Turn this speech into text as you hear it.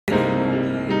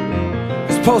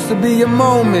supposed to be your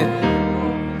moment.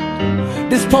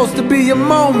 This supposed to be your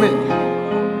moment.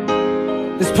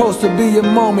 It's supposed to be your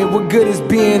moment. What good is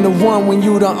being the one when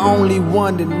you the only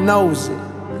one that knows it?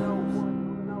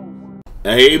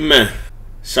 Amen.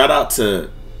 Shout out to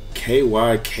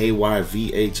KYKYVHS.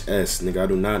 Nigga, I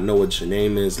do not know what your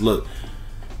name is. Look,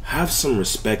 have some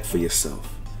respect for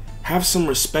yourself. Have some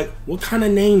respect. What kind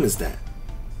of name is that?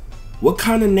 What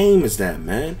kind of name is that,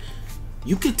 man?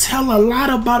 You could tell a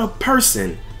lot about a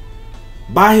person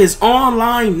by his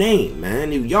online name,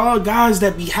 man. Y'all guys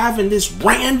that be having this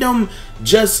random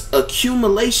just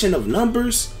accumulation of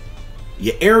numbers,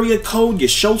 your area code, your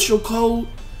social code,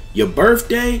 your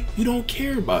birthday, you don't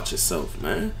care about yourself,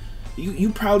 man.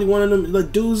 You probably one of them the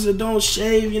dudes that don't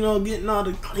shave, you know, getting all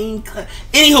the clean cut.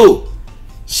 Anywho,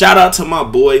 shout out to my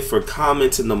boy for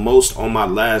commenting the most on my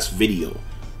last video.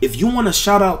 If you want a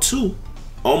shout out too,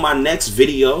 on my next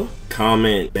video,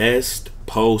 comment best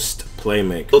post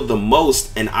playmaker the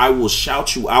most, and I will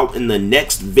shout you out in the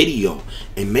next video.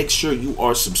 And make sure you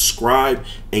are subscribed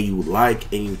and you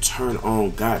like and you turn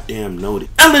on goddamn notice.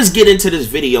 And let's get into this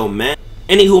video, man.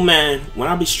 Anywho, man, when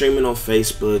I be streaming on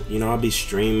Facebook, you know, I be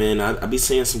streaming, I be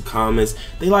seeing some comments.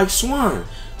 They like,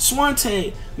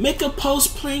 SwantE, make a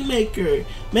post playmaker,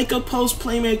 make a post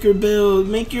playmaker build,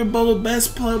 make your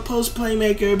best post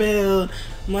playmaker build.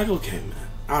 I'm like, okay, man,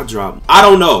 I'll drop. I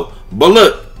don't know, but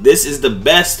look, this is the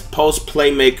best post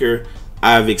playmaker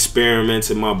I've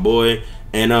experimented, my boy,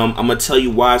 and I'm gonna tell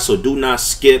you why. So do not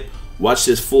skip. Watch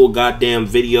this full goddamn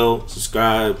video.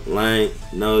 Subscribe, like,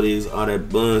 notice, all that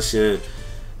bullshit.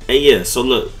 And yeah, so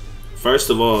look, first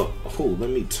of all, oh,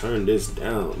 let me turn this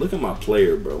down. Look at my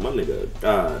player, bro. My nigga,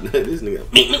 God, this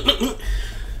nigga.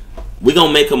 We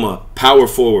gonna make him a power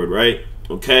forward, right?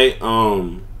 Okay.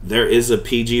 There is a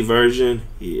PG version.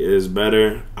 He is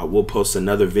better. I will post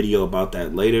another video about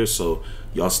that later, so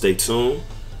y'all stay tuned.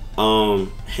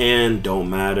 Hand don't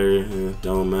matter,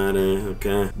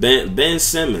 okay. Ben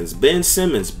Simmons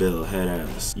build, head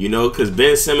ass, you know, because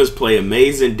Ben Simmons play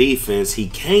amazing defense. He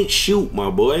can't shoot, my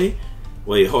boy.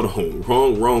 Wait, hold on,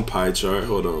 wrong pie chart.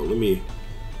 Hold on,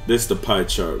 this the pie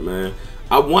chart, man.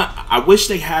 I wish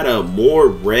they had a more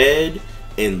red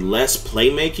and less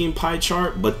playmaking pie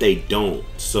chart, but they don't.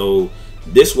 So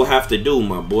this will have to do,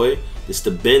 my boy. It's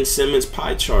the Ben Simmons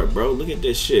pie chart, bro. Look at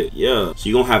this shit. Yeah. So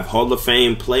you're going to have Hall of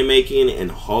Fame playmaking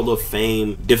and Hall of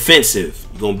Fame defensive.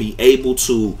 You're going to be able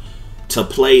to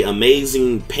play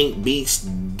amazing paint beast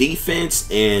defense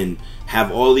and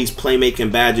have all these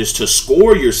playmaking badges to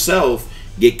score yourself,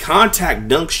 get contact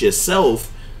dunks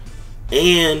yourself,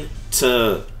 and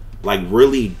to like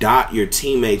really dot your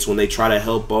teammates when they try to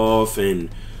help off,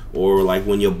 and or like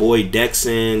when your boy decks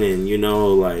in, and you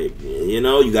know, like, you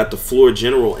know, you got the floor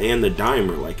general and the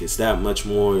dimer. Like, it's that much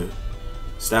more,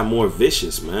 it's that more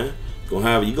vicious, man.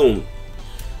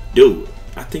 Dude,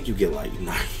 I think you get like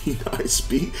 99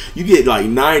 speed. You get like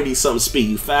 90 something speed.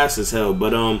 You fast as hell.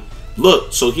 But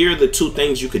look, so here are the two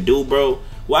things you could do, bro.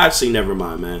 Well, actually, never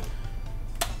mind, man.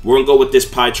 We're gonna go with this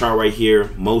pie chart right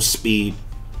here. Most speed.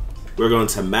 We're going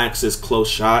to max this close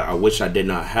shot. I wish I did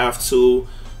not have to,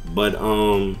 but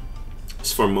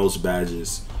it's for most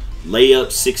badges.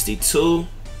 Layup 62,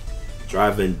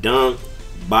 drive and dunk.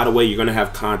 By the way, you're gonna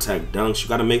have contact dunks. You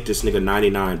gotta make this nigga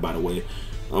 99. By the way,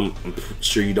 I'm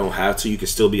sure you don't have to. You can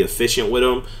still be efficient with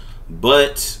them,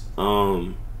 but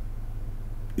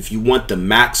if you want the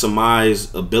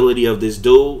maximize ability of this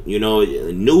dude, you know,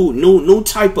 new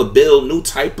type of build, new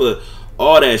type of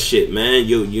all that shit, man.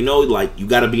 You know, like, you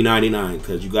gotta be 99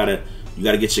 because you gotta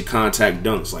get your contact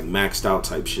dunks, like maxed out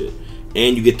type shit,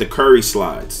 and you get the Curry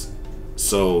slides.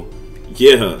 So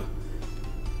yeah,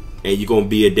 and you're gonna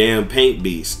be a damn paint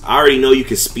beast. I already know you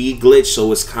can speed glitch,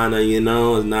 so it's kind of, you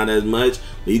know, it's not as much,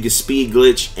 but you can speed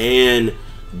glitch and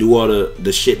do all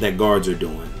the shit that guards are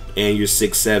doing, and you're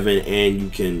 6'7", and you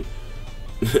can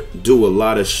do a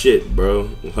lot of shit, bro.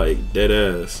 Like, dead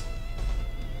ass.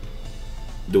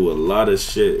 Do a lot of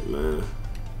shit, man.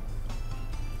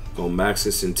 Go max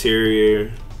this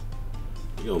interior.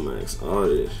 You go max all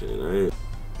this shit, ain't.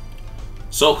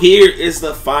 So here is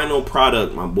the final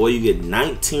product, my boy. You get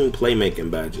 19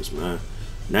 playmaking badges, man.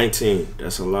 19,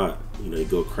 that's a lot. You know, you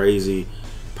go crazy,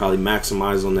 probably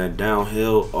maximize on that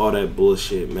downhill, all that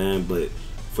bullshit, man. But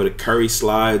for the Curry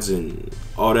slides and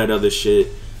all that other shit,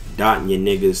 dotting your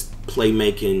niggas,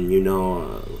 playmaking, you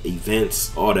know,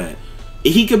 events, all that,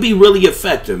 he could be really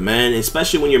effective, man,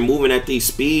 especially when you're moving at these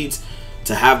speeds.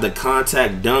 To have the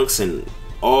contact dunks and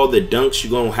all the dunks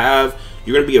you're gonna have,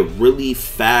 you're gonna be a really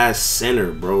fast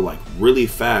center, bro. Like, really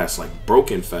fast, like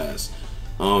broken fast.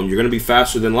 You're gonna be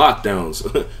faster than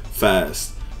lockdowns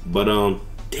fast. But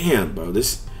damn, bro,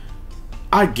 this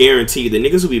I guarantee you, the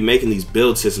niggas who be making these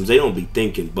build systems, they don't be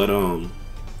thinking. But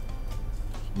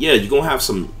yeah, you're gonna have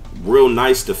some real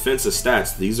nice defensive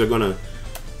stats. These are gonna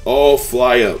all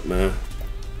fly up, man.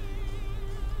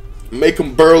 Make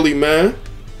them burly, man.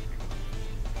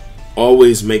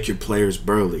 Always make your players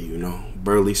burly, you know.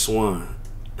 Burly Swan.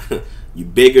 You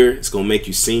bigger, it's gonna make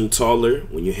you seem taller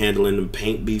when you're handling them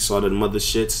paint beasts, all them other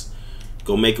shits.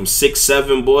 Go make them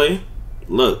 6'7", boy.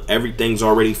 Look, everything's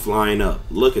already flying up.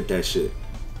 Look at that shit.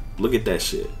 Look at that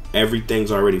shit.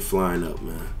 Everything's already flying up,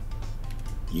 man.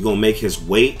 You gonna make his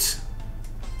weight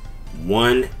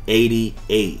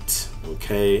 188,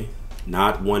 okay?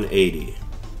 Not 180.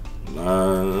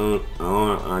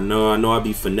 I know I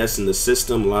be finessing the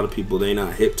system. A lot of people, they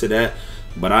not hip to that,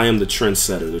 but I am the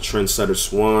trendsetter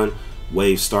Swan,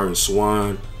 wave starting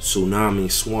Swan, tsunami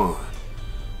Swan.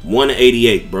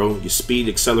 188, bro. Your speed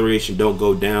acceleration don't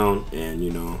go down, and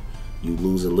you know you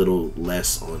lose a little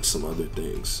less on some other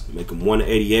things. Make them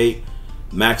 188.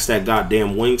 Max that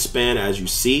goddamn wingspan. As you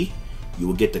see, you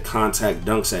will get the contact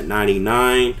dunks at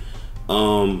 99.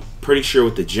 Pretty sure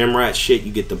with the gym rat shit,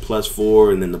 you get the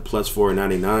 +4 and then the +4 at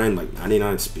 99, like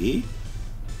 99 speed.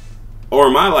 Or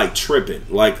am I like tripping?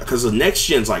 Like, because the next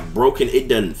gen's like broken, it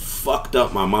done fucked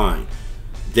up my mind.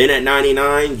 Then at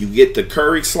 99, you get the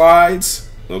Curry slides,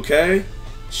 okay?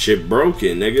 Shit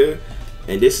broken, nigga.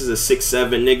 And this is a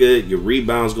 6'7", nigga. Your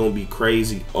rebound's gonna be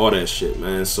crazy, all that shit,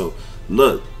 man. So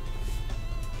look,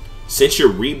 since your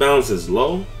rebounds is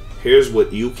low, here's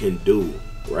what you can do,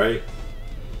 right?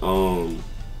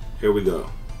 Here we go.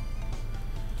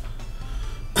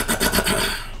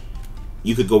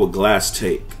 You could go with glass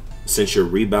tape. Since your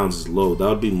rebounds is low, that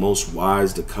would be most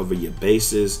wise to cover your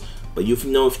bases. But you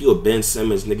know, if you a Ben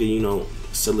Simmons, nigga, you know,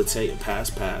 facilitate and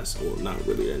pass. Well, not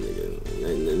really that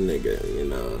nigga, you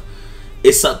know.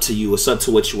 It's up to you. It's up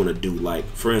to what you want to do. Like,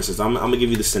 for instance, I'm gonna give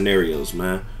you the scenarios,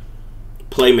 man.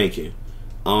 Playmaking.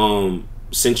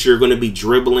 Since you're gonna be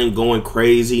dribbling, going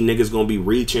crazy, niggas gonna be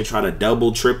reaching, try to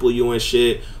double, triple you and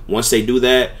shit. Once they do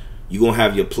that, you gonna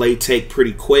have your play take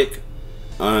pretty quick.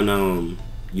 And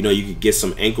you know, you could get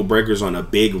some ankle breakers on a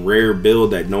big rare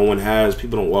build that no one has.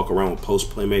 People don't walk around with post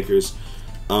playmakers.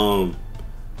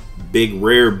 Big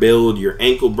rare build, your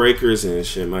ankle breakers and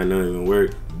shit might not even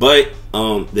work. But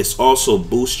this also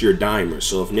boosts your dimer.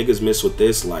 So if niggas miss with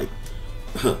this, like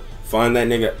find that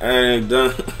nigga, I ain't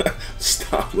done.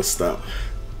 Stop.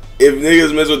 If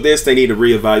niggas miss with this, they need to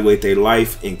reevaluate their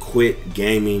life and quit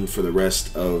gaming for the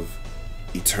rest of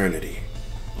eternity.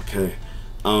 Okay.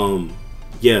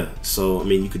 Yeah, so I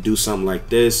mean, you could do something like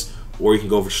this, or you can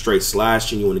go for straight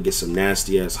slashing. You want to get some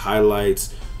nasty ass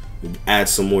highlights, add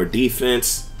some more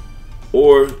defense,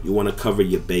 or you want to cover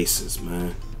your bases,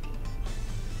 man.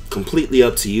 Completely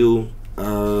up to you.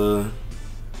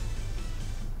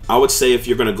 I would say if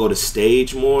you're gonna go to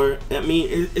stage more, I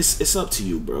mean, it's up to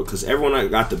you, bro. Because everyone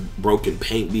got the broken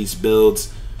paint beast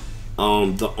builds.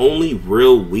 The only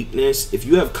real weakness, if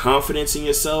you have confidence in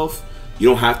yourself, you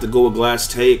don't have to go with glass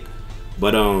tape.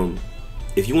 But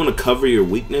if you want to cover your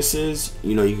weaknesses,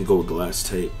 you know, you can go with glass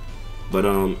tape. But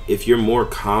if you're more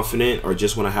confident or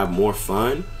just want to have more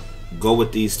fun, go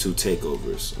with these two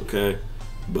takeovers, okay?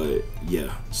 But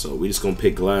yeah, so we just gonna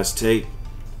pick glass tape.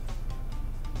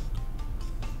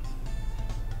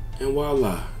 And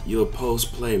voila, you're a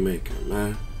post playmaker,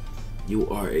 man. You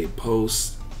are a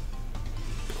post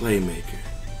playmaker.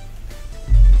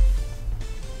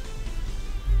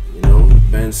 You know,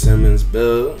 Ben Simmons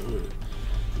build.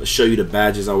 Let's show you the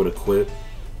badges I would equip.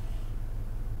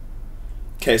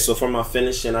 Okay, so for my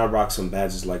finishing, I rock some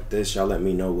badges like this. Y'all let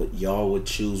me know what y'all would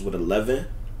choose with 11.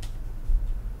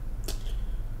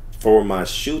 For my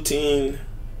shooting,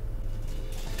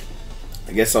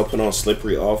 I guess I'll put on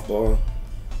slippery off ball.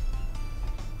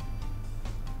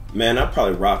 Man, I'd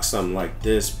probably rock something like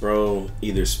this, bro.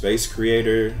 Either Space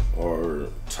Creator or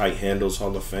Tight Handles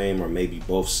Hall of Fame, or maybe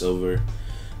both silver.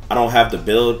 I don't have the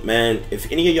build, man.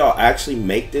 If any of y'all actually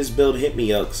make this build, hit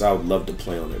me up, because I would love to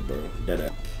play on it, bro.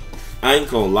 Deadass. I ain't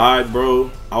gonna lie,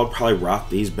 bro. I would probably rock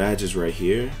these badges right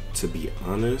here, to be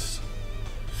honest.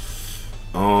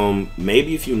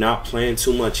 Maybe if you're not playing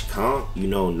too much comp, you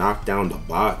know, knock down the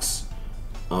box.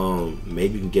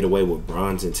 Maybe you can get away with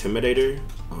bronze intimidator.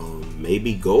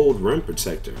 Maybe gold rim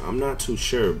protector. I'm not too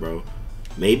sure, bro.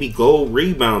 Maybe gold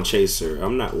rebound chaser.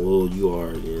 I'm not. Well, you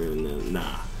are. Yeah,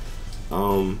 nah.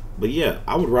 But yeah,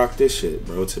 I would rock this shit,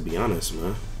 bro. To be honest,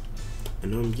 man.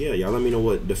 And yeah, y'all let me know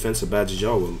what defensive badges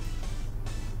y'all will.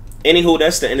 Anywho,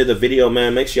 that's the end of the video,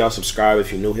 man. Make sure y'all subscribe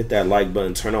if you're new. Hit that like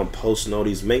button. Turn on post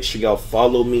notifications. Make sure y'all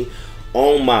follow me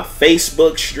on my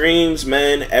Facebook streams,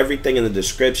 man. Everything in the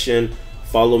description.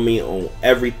 Follow me on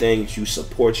everything. You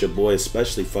support your boy,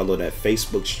 especially follow that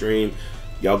Facebook stream.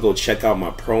 Y'all go check out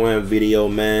my Pro-Am video,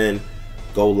 man.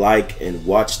 Go like and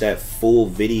watch that full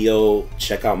video.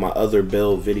 Check out my other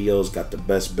build videos. Got the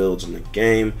best builds in the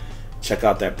game. Check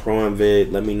out that Pro-Am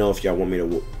vid. Let me know if y'all want me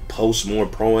to post more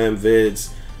Pro-Am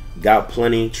vids. Got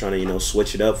plenty. Trying to, you know,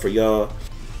 switch it up for y'all.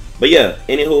 But yeah,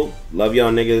 anywho, love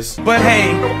y'all niggas. But hey,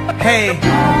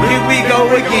 here we go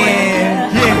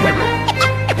again. Yeah.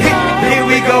 Here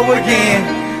we go again.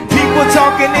 People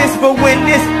talking this, but when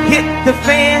this hit the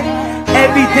fan,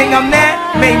 everything I'm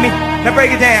at made me. Now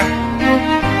break it down.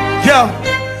 Yo,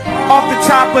 off the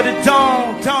top of the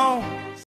dome.